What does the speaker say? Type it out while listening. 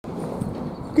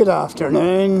Good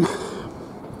afternoon.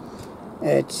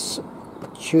 It's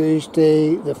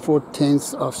Tuesday the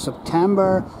 14th of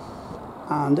September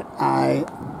and I,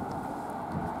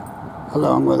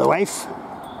 along with the wife,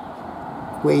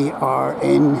 we are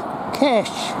in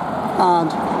Kesh, and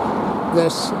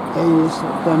this is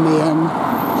the main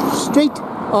street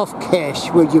of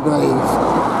Kesh, would you believe.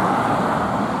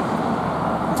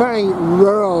 Very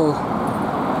rural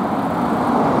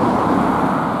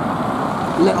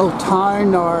little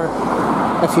town, or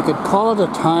if you could call it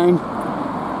a town,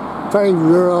 very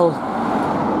rural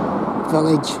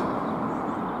village.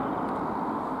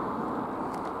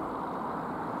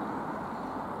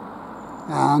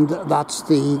 And that's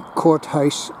the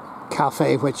Courthouse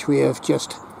Cafe, which we have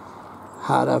just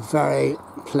had a very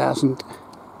pleasant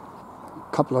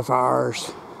couple of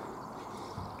hours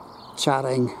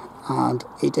chatting and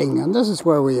eating, and this is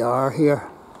where we are here.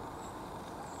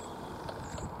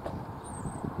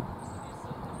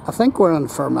 I think we're in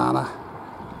Fermanagh.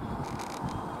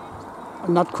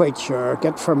 I'm not quite sure.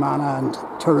 Get Fermanagh and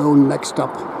Tyrone mixed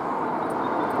up.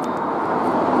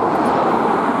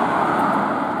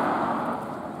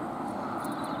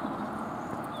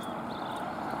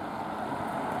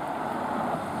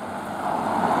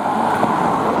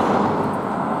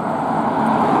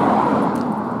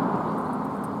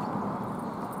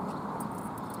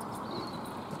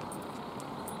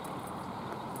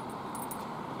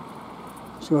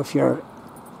 So if you're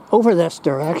over this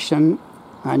direction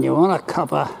and you want a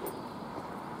cup of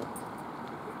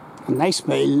a nice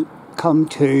meal, come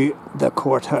to the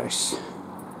courthouse.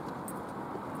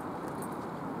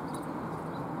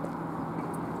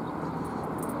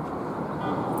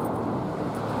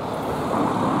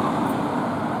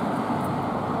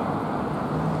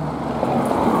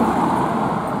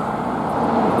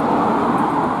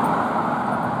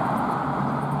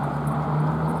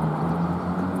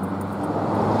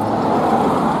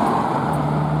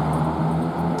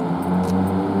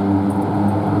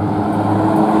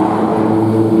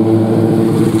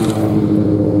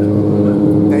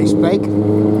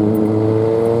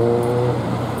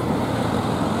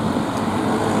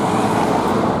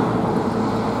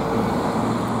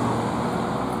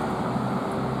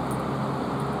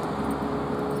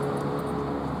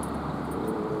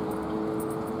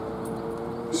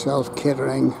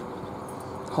 Self-catering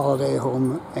holiday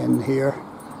home in here.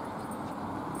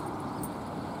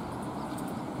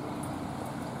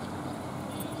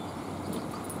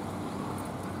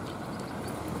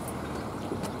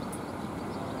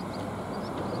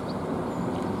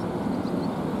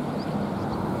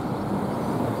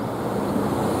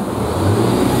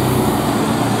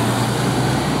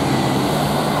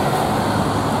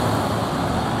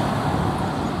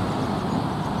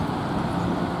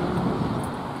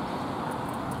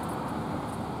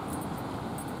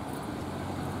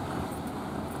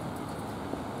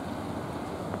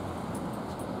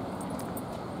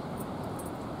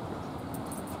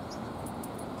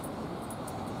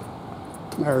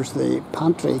 There's the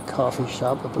Pantry coffee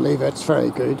shop. I believe it's very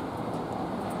good.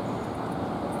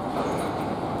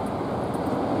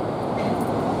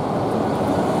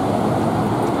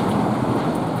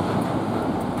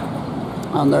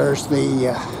 And there's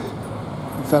the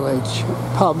village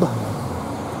pub,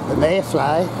 the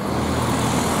Mayfly,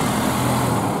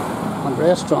 and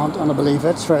restaurant, and I believe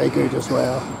it's very good as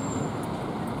well.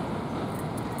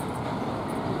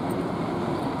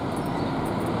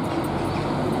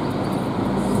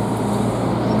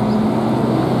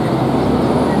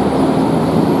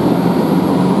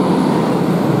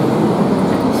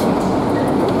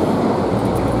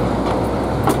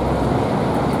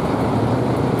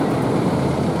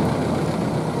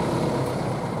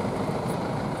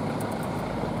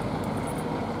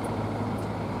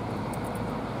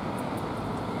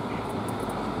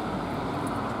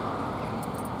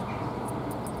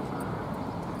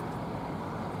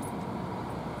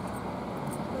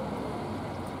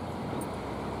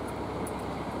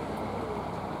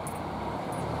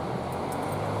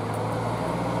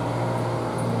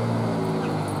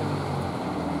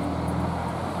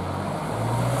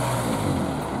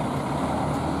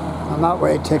 And that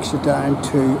way it takes you down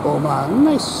to Omagh.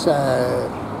 Nice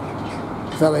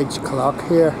village clock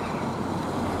here.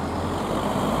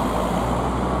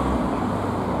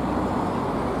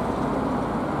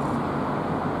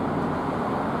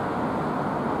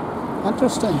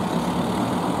 Interesting.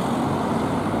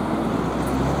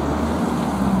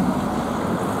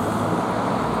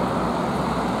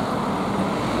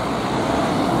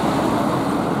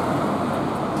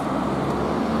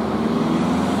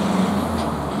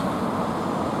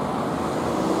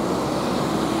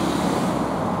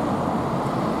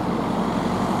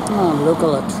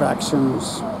 Local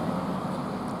attractions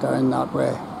down that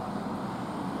way.